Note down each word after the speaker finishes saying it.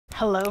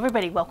Hello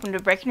everybody, welcome to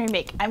Break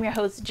Remake. I'm your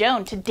host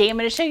Joan. Today I'm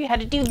going to show you how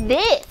to do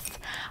this.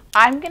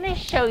 I'm going to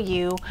show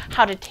you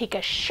how to take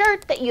a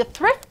shirt that you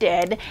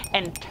thrifted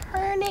and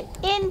turn it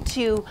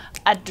into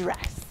a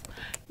dress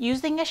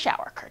using a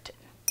shower curtain.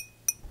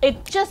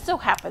 It just so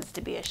happens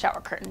to be a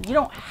shower curtain. You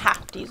don't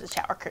have to use a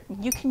shower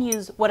curtain. You can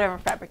use whatever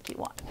fabric you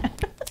want.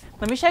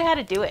 Let me show you how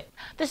to do it.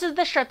 This is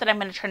the shirt that I'm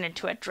going to turn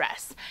into a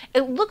dress.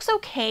 It looks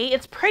okay.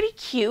 It's pretty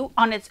cute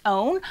on its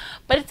own,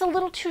 but it's a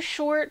little too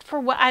short for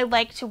what I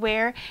like to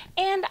wear,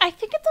 and I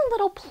think it's a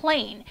little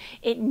plain.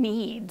 It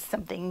needs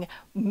something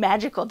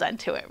magical done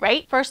to it,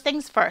 right? First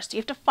things first, you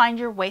have to find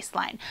your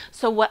waistline.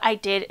 So what I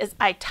did is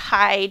I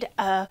tied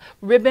a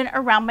ribbon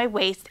around my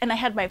waist and I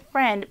had my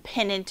friend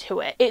pin into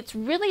it. It's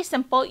really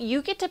simple.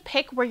 You get to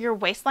pick where your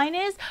waistline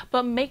is,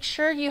 but make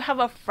sure you have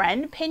a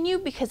friend pin you,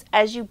 because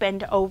as you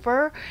bend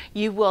over,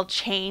 you will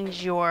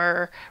change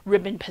your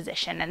ribbon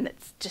position and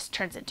it just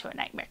turns into a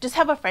nightmare. Just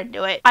have a friend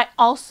do it. I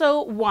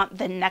also want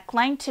the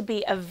neckline to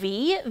be a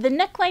V. The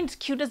neckline's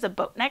cute as a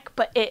boat neck,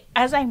 but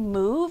as I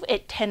move,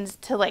 it tends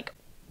to like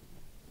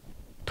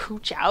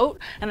pooch out,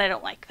 and I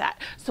don't like that.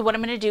 So what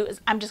I'm going to do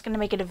is I'm just going to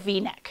make it a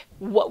V-neck.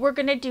 What we're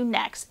going to do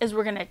next is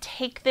we're going to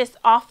take this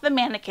off the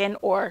mannequin,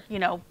 or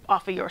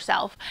off of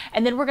yourself,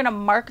 and then we're going to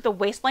mark the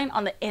waistline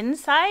on the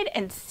inside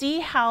and see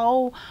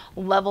how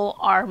level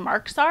our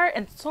marks are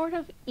and sort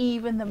of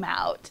even them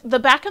out. The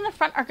back and the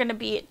front are going to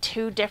be at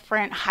two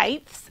different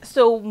heights.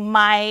 So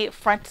my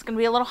front is going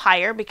to be a little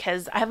higher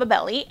because I have a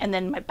belly, and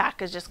then my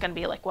back is just going to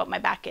be like what my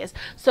back is.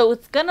 So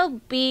it's going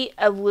to be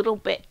a little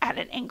bit at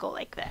an angle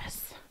like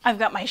this. I've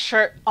got my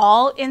shirt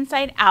all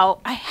inside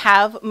out. I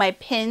have my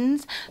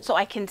pins so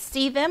I can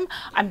see them.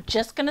 I'm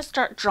just going to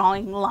start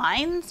drawing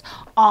lines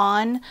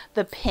on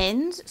the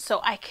pins so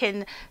I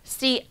can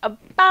see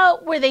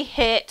about where they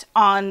hit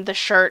on the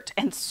shirt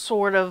and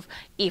sort of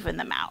even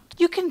them out.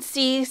 You can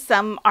see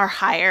some are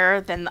higher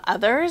than the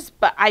others,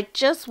 but I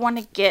just want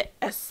to get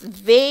a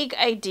vague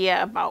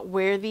idea about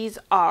where these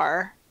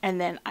are, and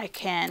then I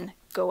can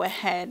go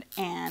ahead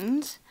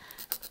and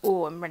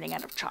oh, I'm running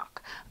out of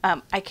chalk.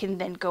 I can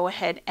then go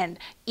ahead and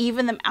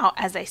even them out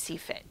as I see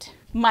fit.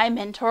 My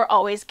mentor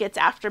always gets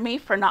after me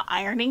for not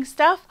ironing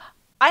stuff.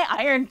 I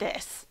ironed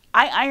this.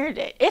 I ironed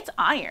it. It's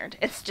ironed.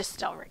 It's just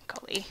still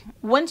wrinkly.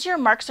 Once your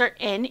marks are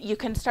in, you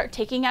can start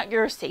taking out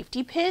your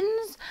safety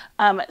pins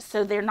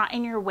so they're not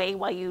in your way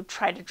while you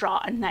try to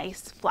draw a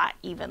nice flat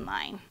even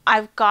line.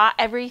 I've got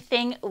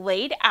everything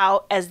laid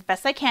out as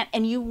best I can,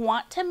 and you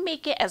want to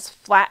make it as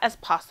flat as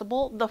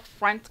possible. The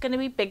front's going to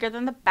be bigger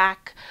than the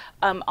back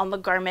on the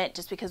garment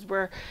just because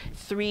we're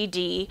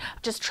 3D.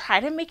 Just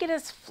try to make it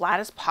as flat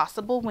as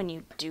possible when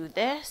you do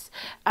this,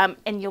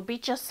 and you'll be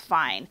just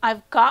fine.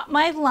 I've got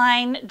my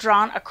line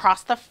drawn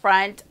across the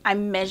front.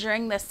 I'm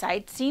measuring the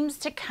side seams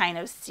to kind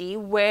of see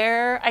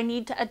where I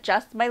need to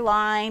adjust my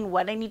line,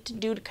 what I need to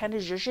do to kind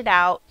of zhuzh it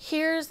out.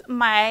 Here's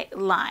my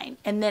line,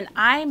 and then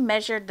I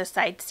measured the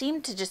side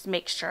seam to just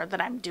make sure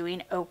that I'm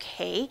doing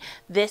okay.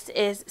 This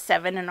is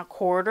 7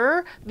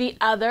 1/4. The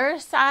other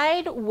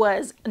side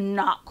was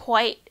not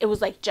quite, it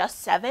was like just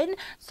 7.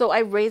 So I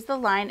raised the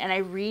line and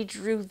I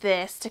redrew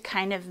this to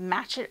kind of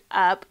match it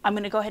up. I'm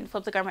going to go ahead and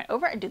flip the garment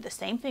over and do the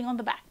same thing on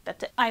the back.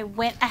 That's it. I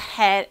went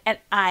ahead and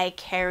I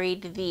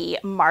carried the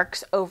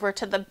marks over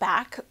to the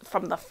back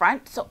from the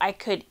front so I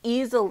could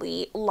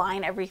easily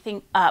line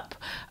everything up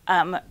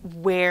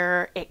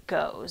where it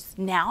goes.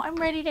 Now I'm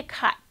ready to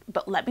cut.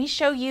 But let me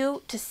show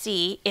you to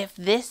see if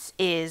this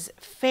is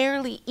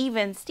fairly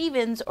even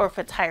Stevens or if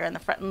it's higher in the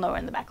front and lower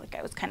in the back like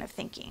I was kind of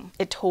thinking.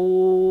 It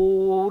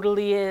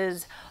totally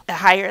is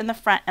higher in the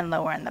front and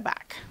lower in the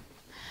back.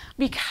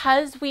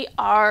 Because we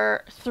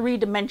are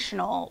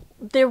three-dimensional,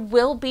 there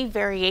will be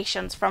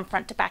variations from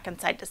front to back and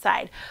side to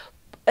side.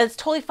 It's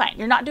totally fine.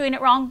 You're not doing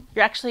it wrong.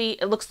 You're actually,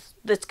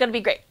 it's going to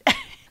be great.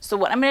 So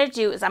what I'm going to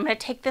do is I'm going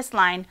to take this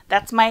line,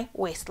 that's my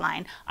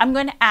waistline. I'm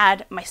going to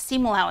add my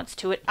seam allowance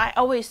to it. I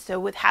always sew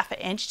with 1/2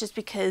 inch just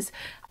because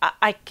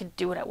I can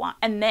do what I want.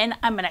 And then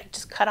I'm going to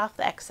just cut off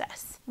the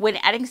excess. When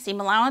adding seam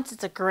allowance,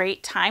 it's a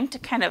great time to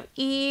kind of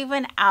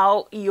even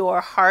out your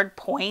hard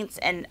points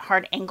and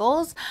hard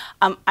angles.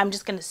 I'm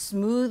just going to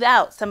smooth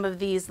out some of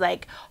these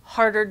like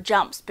harder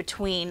jumps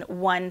between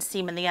one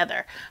seam and the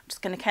other. I'm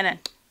just going to kind of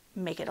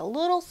make it a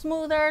little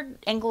smoother,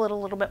 angle it a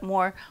little bit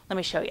more. Let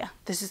me show you.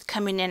 This is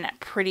coming in at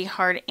pretty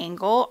hard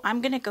angle. I'm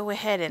going to go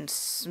ahead and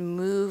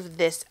smooth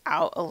this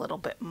out a little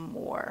bit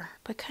more,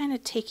 but kind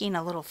of taking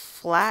a little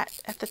flat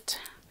at the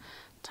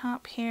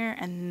top here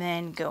and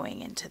then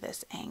going into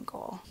this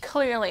angle.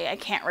 Clearly I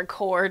can't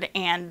record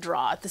and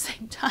draw at the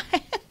same time.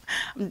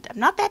 I'm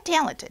not that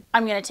talented.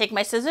 I'm going to take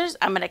my scissors,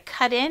 I'm going to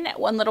cut in at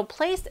one little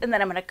place, and then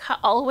I'm going to cut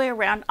all the way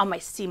around on my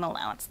seam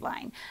allowance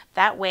line.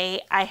 That way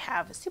I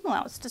have a seam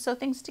allowance to sew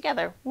things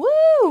together.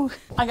 Woo!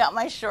 I got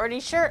my shorty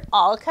shirt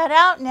all cut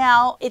out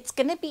now. It's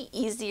going to be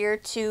easier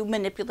to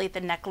manipulate the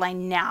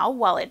neckline now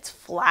while it's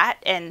flat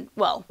and,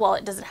 well, while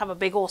it doesn't have a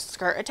big old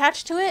skirt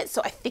attached to it.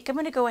 So I think I'm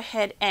going to go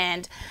ahead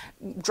and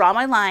draw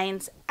my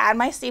lines, add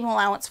my seam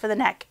allowance for the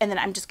neck, and then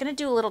I'm just gonna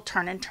do a little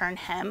turn and turn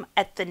hem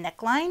at the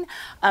neckline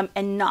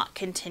and not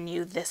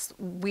continue this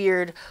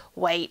weird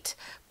white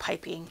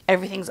piping.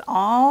 Everything's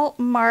all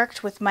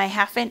marked with my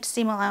 1/2 inch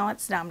seam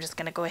allowance. Now I'm just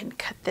gonna go ahead and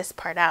cut this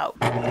part out.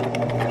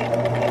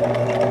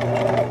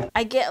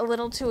 I get a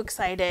little too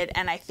excited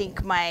and I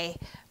think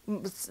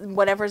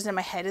whatever's in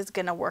my head is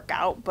gonna work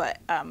out, but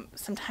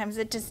sometimes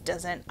it just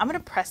doesn't. I'm gonna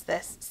press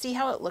this, see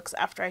how it looks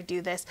after I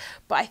do this,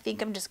 but I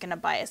think I'm just gonna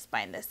bias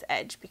bind this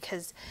edge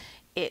because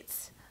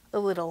it's a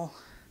little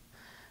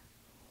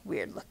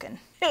weird looking.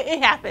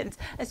 It happens,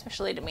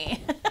 especially to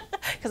me.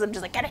 Because I'm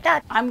just like, get it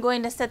done. I'm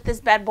going to set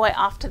this bad boy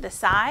off to the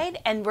side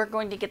and we're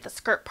going to get the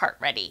skirt part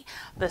ready.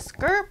 The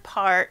skirt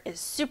part is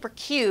super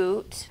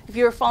cute. If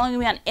you were following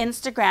me on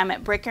Instagram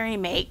at Break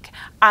Remake,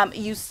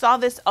 you saw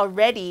this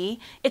already.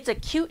 It's a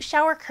cute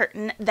shower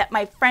curtain that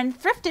my friend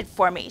thrifted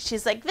for me.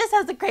 She's like, this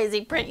has a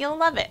crazy print, you'll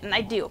love it. And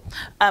I do.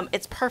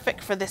 It's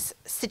perfect for this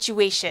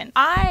situation.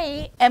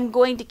 I am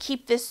going to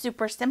keep this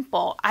super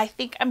simple. I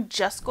think I'm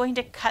just going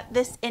to cut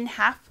this in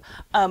half,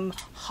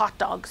 hot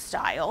dog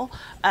style.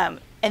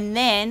 And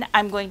then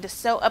I'm going to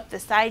sew up the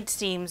side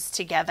seams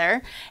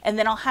together, and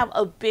then I'll have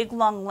a big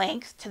long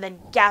length to then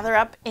gather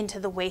up into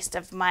the waist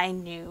of my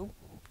new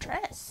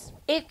dress.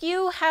 If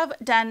you have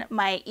done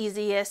my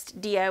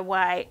easiest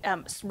DIY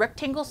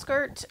rectangle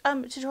skirt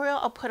tutorial,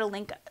 I'll put a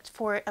link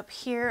for it up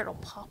here. It'll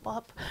pop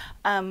up.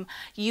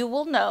 You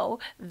will know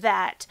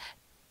that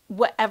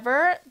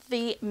whatever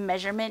the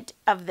measurement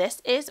of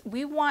this is,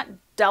 we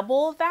want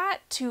double that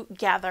to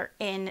gather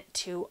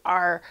into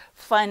our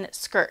fun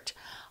skirt.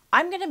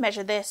 I'm going to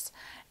measure this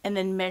and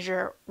then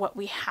measure what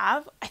we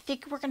have. I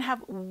think we're going to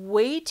have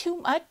way too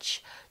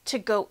much to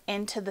go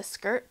into the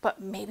skirt,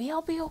 but maybe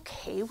I'll be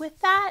okay with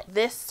that.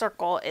 This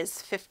circle is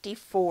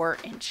 54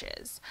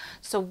 inches.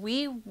 So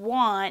we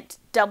want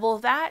double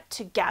that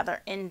to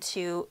gather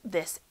into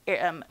this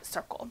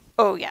circle.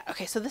 Oh yeah,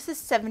 okay, so this is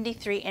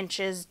 73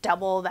 inches,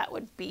 double that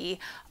would be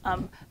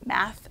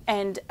math.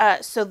 And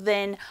so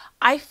then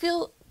I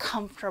feel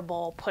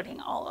comfortable putting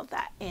all of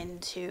that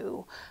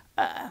into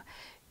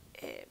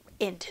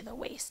the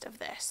waist of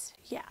this.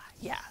 Yeah.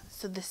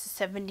 So this is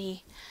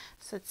 70,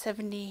 so it's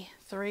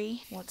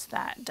 73. What's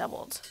that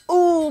doubled?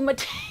 Ooh, my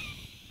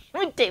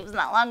tape's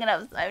not long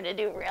enough, so I have to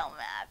do real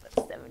math. It's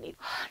 70,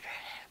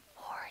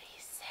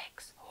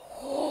 146.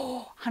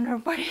 Oh,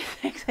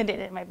 146. I did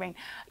it in my brain.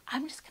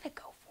 I'm just gonna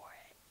go for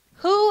it.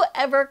 Who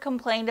ever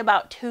complained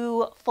about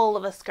too full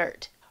of a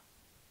skirt?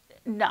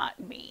 Not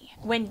me.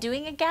 When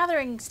doing a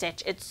gathering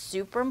stitch, it's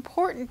super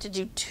important to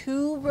do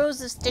 2 rows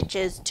of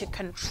stitches to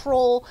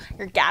control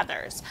your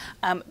gathers,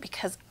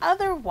 because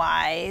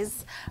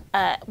otherwise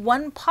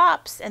one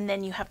pops and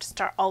then you have to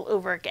start all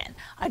over again.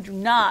 I do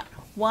not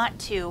want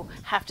to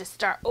have to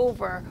start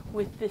over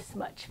with this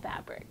much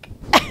fabric.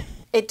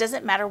 It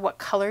doesn't matter what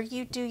color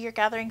you do your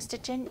gathering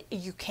stitch in,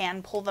 you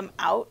can pull them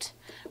out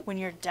when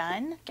you're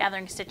done.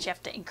 Gathering stitch, you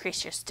have to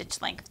increase your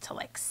stitch length to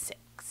like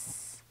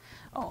 6.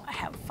 Oh, I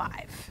have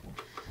 5.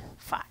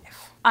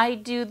 I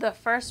do the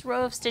first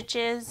row of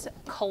stitches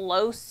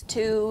close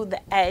to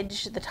the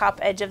edge, the top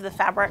edge of the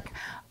fabric.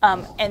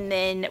 And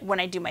then when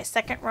I do my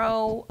second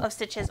row of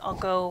stitches, I'll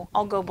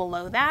go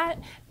below that.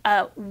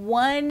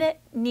 One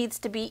needs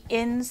to be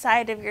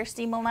inside of your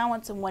seam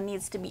allowance and one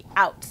needs to be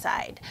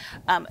outside.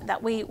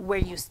 That way where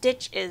you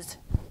stitch is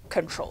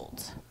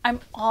controlled.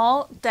 I'm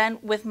all done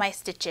with my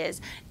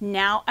stitches.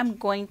 Now I'm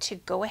going to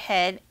go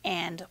ahead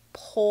and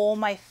pull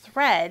my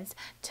threads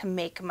to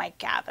make my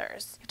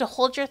gathers. You have to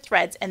hold your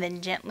threads and then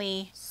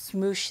gently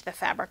smoosh the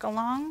fabric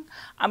along.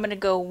 I'm going to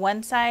go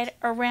one side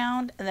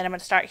around and then I'm going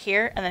to start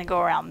here and then go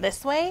around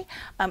this way,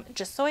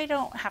 just so I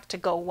don't have to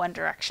go one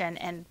direction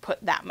and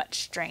put that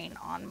much strain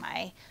on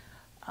my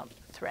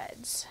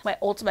threads. My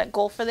ultimate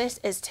goal for this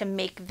is to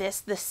make this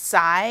the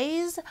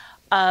size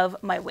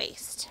of my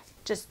waist.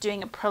 Just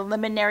doing a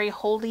preliminary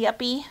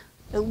holdy-uppy.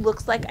 It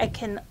looks like I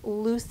can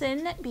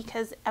loosen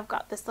because I've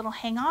got this little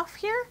hang off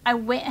here. I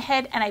went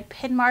ahead and I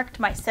pin marked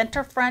my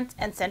center fronts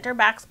and center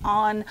backs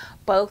on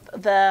both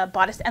the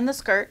bodice and the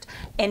skirt.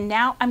 And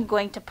now I'm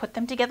going to put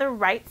them together,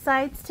 right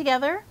sides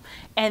together,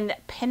 and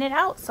pin it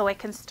out so I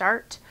can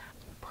start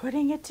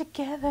putting it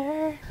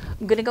together.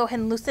 I'm gonna go ahead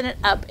and loosen it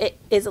up. It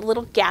is a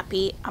little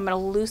gappy. I'm gonna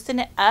loosen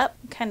it up,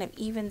 kind of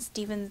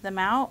Stevens them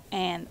out,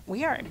 and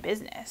we are in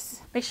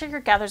business. Make sure your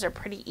gathers are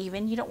pretty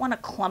even. You don't want a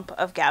clump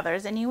of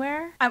gathers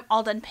anywhere. I'm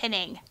all done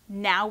pinning.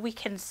 Now we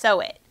can sew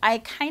it. I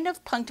kind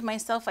of punked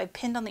myself. I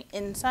pinned on the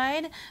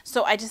inside,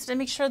 so I just have to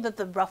make sure that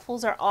the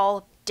ruffles are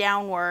all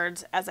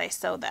downwards as I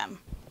sew them.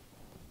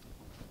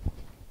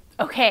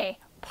 Okay.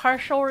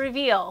 Partial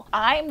reveal.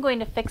 I'm going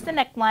to fix the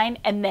neckline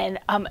and then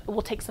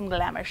we'll take some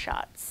glamour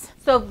shots.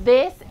 So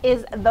this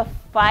is the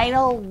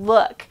final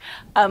look.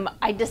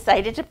 I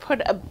decided to put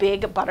a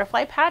big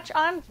butterfly patch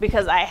on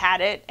because I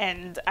had it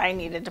and I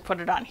needed to put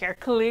it on here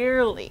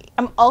clearly.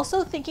 I'm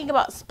also thinking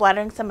about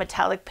splattering some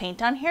metallic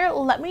paint on here.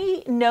 Let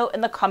me know in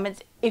the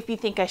comments if you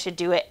think I should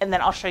do it, and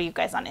then I'll show you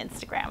guys on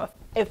Instagram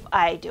if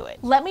I do it.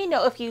 Let me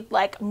know if you'd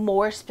like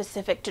more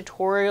specific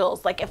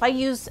tutorials, like if I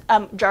use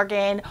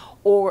jargon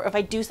or if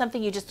I do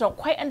something you just don't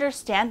quite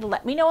understand.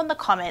 Let me know in the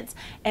comments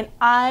and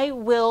I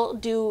will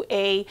do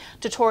a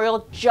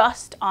tutorial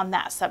just on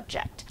that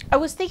subject. I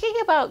was thinking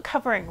about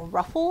covering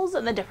ruffles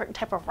and the different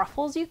type of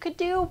ruffles you could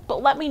do,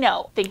 but let me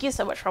know. Thank you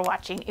so much for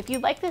watching. If you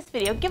like this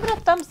video, give it a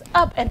thumbs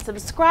up and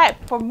subscribe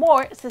for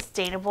more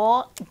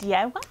sustainable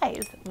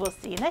DIYs. We'll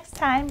see you next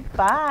time.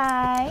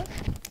 Bye.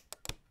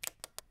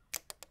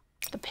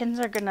 The pins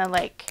are gonna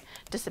like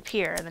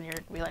disappear and then you're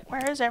gonna be like,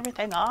 where is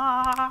everything?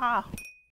 Ah.